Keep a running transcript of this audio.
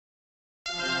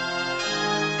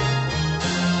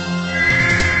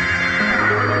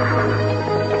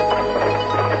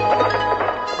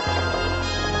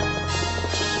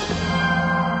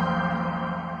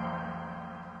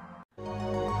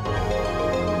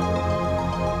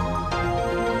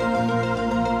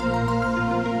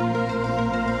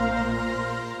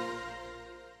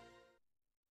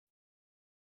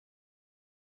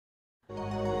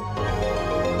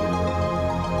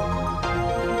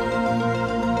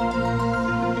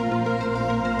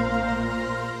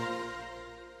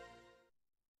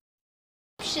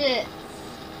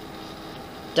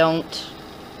Don't.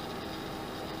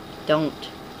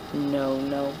 No,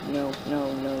 no, no,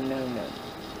 no, no, no, no.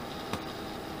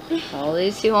 Well, at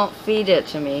least you won't feed it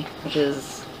to me,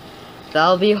 because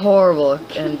that'll be horrible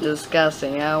and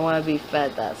disgusting. I don't want to be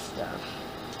fed that stuff.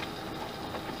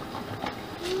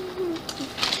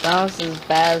 That's as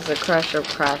bad as the Crush Up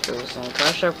crackers, and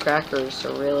Crush Up crackers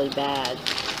are really bad.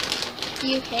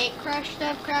 You hate crushed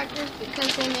up crackers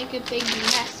because they make a big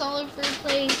mess all over the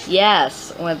place?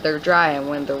 Yes, when they're dry, and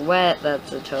when they're wet,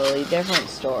 that's a totally different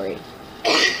story.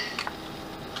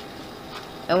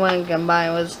 And when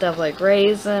combined with stuff like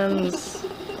raisins,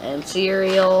 and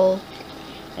cereal,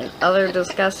 and other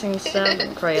disgusting stuff,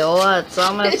 and Crayola, it's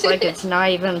almost like it's not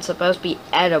even supposed to be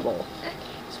edible.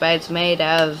 But it's made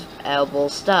out of edible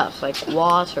stuff, like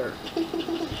water,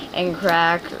 and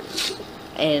crackers,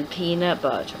 and peanut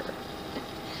butter,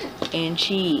 and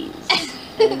cheese,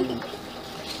 and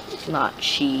not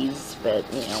cheese, but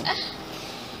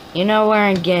you know where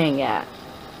I'm getting at.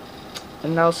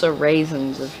 And also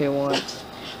raisins if you want,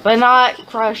 but not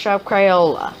Crush Up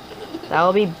Crayola. That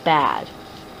will be bad,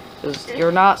 because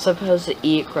you're not supposed to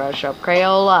eat Crush Up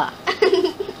Crayola.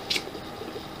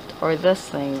 Or this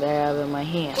thing that I have in my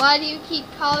hand. Why do you keep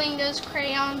calling those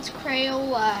crayons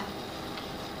Crayola?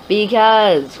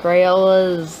 Because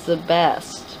Crayola is the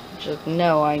best. Just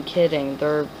no, I'm kidding.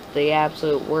 They're the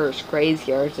absolute worst.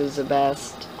 Crazy Art is the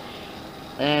best.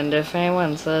 And if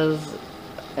anyone says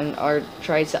and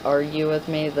tries to argue with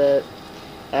me that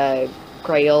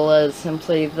Crayola is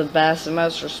simply the best and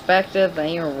most respected,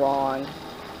 then you're wrong.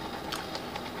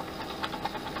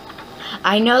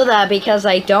 I know that because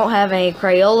I don't have any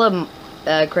Crayola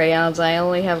crayons. I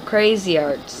only have Crazy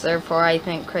Arts. Therefore, I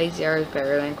think Crazy Art is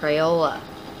better than Crayola.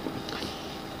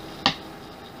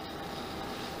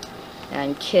 And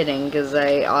I'm kidding, because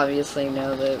I obviously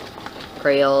know that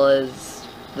Crayola is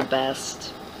the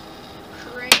best.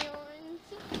 Crayons?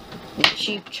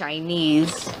 Cheap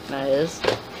Chinese, that is.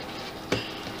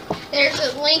 There's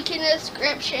a link in the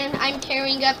description. I'm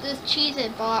tearing up this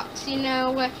Cheez-It box, you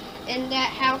know, and that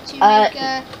how to make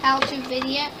a how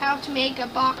to make a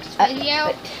box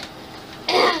video.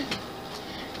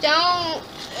 Don't.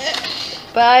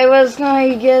 But I was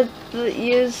going to get the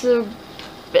use of.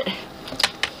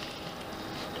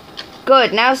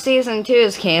 Good. Now season 2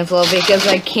 is canceled because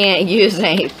I can't use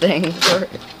anything for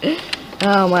it.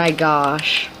 Oh my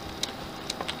gosh.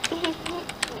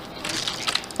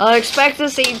 I'll expect to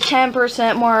see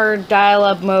 10% more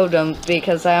dial-up modems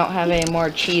because I don't have any more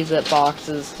Cheez-It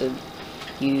boxes to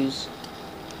use.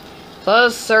 So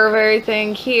let's serve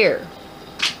everything here.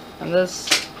 And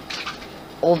this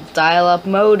old dial-up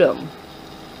modem.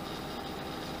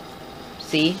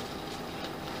 See?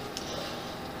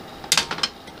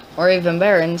 Or even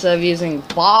better, instead of using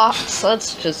box,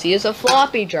 let's just use a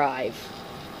floppy drive.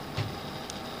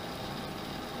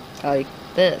 Like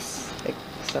this.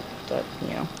 Except that,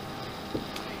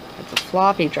 it's a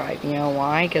floppy drive. You know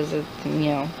why? Because it,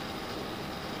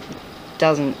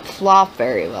 doesn't flop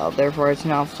very well. Therefore, it's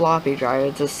not a floppy drive.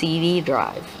 It's a CD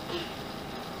drive.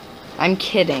 I'm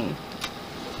kidding.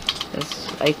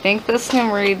 I think this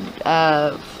can read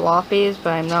floppies,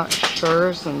 but I'm not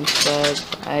sure since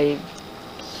I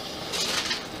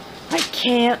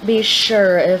can't be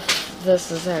sure if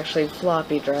this is actually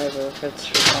floppy drive or if it's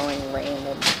showing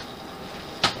random.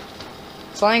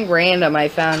 Something random I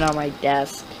found on my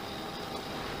desk.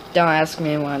 Don't ask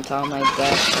me what's on my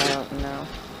desk, I don't know.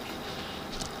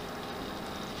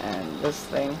 And this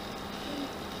thing.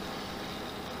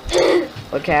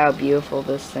 Look how beautiful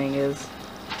this thing is.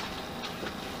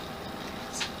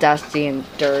 It's dusty and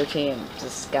dirty and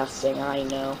disgusting, I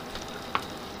know.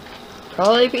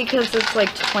 Probably because it's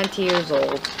like 20 years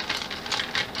old.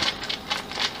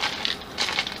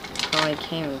 I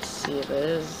can't even see it, but it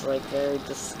is like very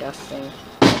disgusting.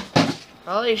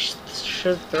 Probably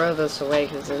should throw this away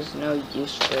because there's no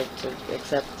use for it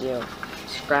except,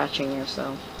 scratching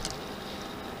yourself.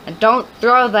 And don't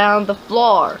throw that on the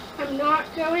floor. I'm not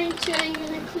going to. I'm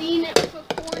going to clean it with a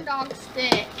corn dog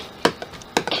stick.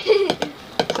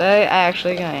 So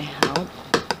actually gonna help.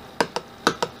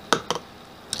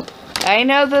 I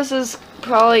know this is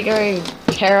probably going to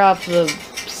tear up the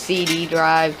CD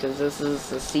drive, because this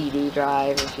is a CD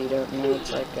drive, if you don't know.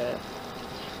 It's like a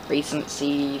recent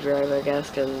CD drive, I guess,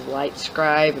 because Light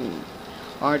Scribe and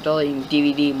aren't deleting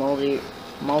DVD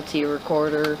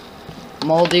multi-recorders,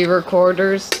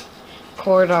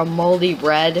 record on moldy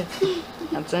bread.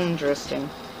 That's interesting.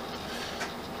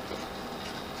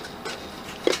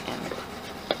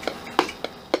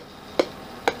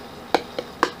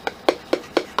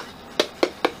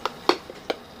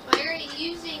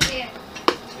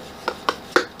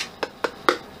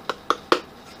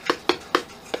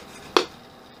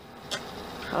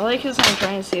 Probably because I'm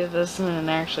trying to see if this isn't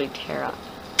actually tear up.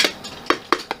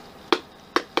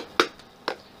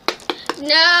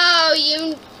 No,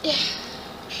 you...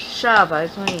 Shut up, I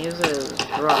just want to use it as a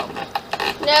drum.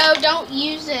 No, don't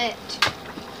use it.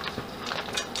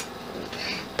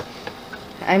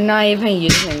 I'm not even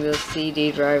using this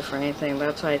CD drive for anything,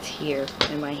 that's why it's here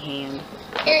in my hand.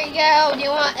 Here you go. Do you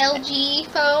want LG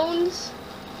phones?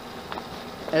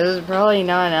 This is probably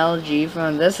not an LG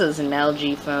phone. This is an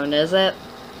LG phone, is it?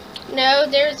 No,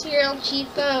 there's your LG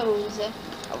phones.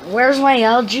 Where's my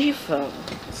LG phone?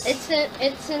 It's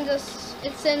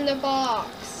in the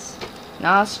box.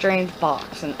 Not a strange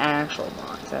box, an actual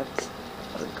box. That's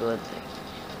a good thing.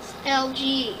 It's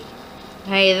LG.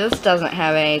 Hey, this doesn't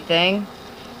have anything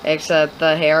except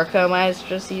the hair comb I was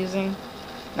just using.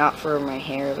 Not for my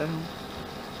hair though.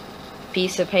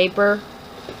 Piece of paper.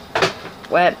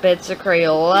 Wet bits of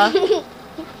Crayola.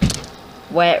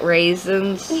 Wet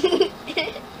raisins.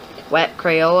 Wet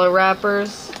Crayola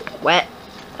wrappers. Wet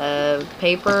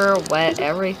paper. Wet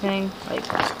everything. Like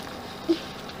that.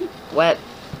 Wet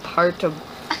part of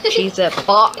Cheez-It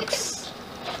box.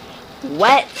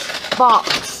 Wet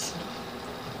box.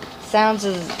 Sounds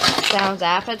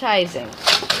appetizing.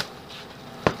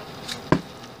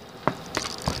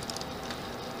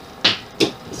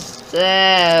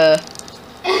 So,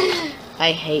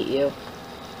 I hate you.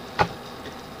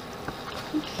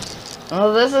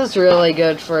 Well, this is really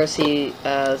good for a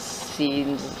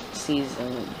season.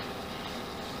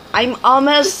 I'm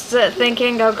almost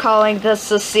thinking of calling this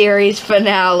the series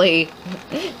finale.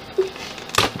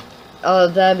 Oh,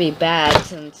 that'd be bad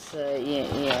since, you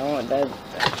know,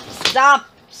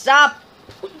 Stop!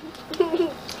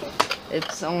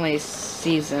 It's only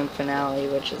season finale,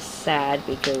 which is sad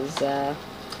because,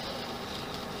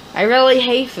 I really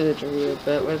hate food review,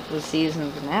 but with the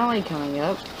season finale coming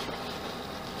up,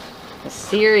 the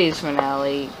series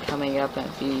finale coming up in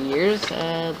a few years,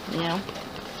 you know,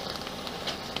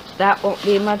 that won't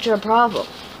be much of a problem.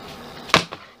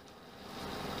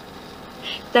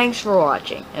 Thanks for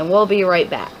watching, and we'll be right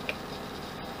back.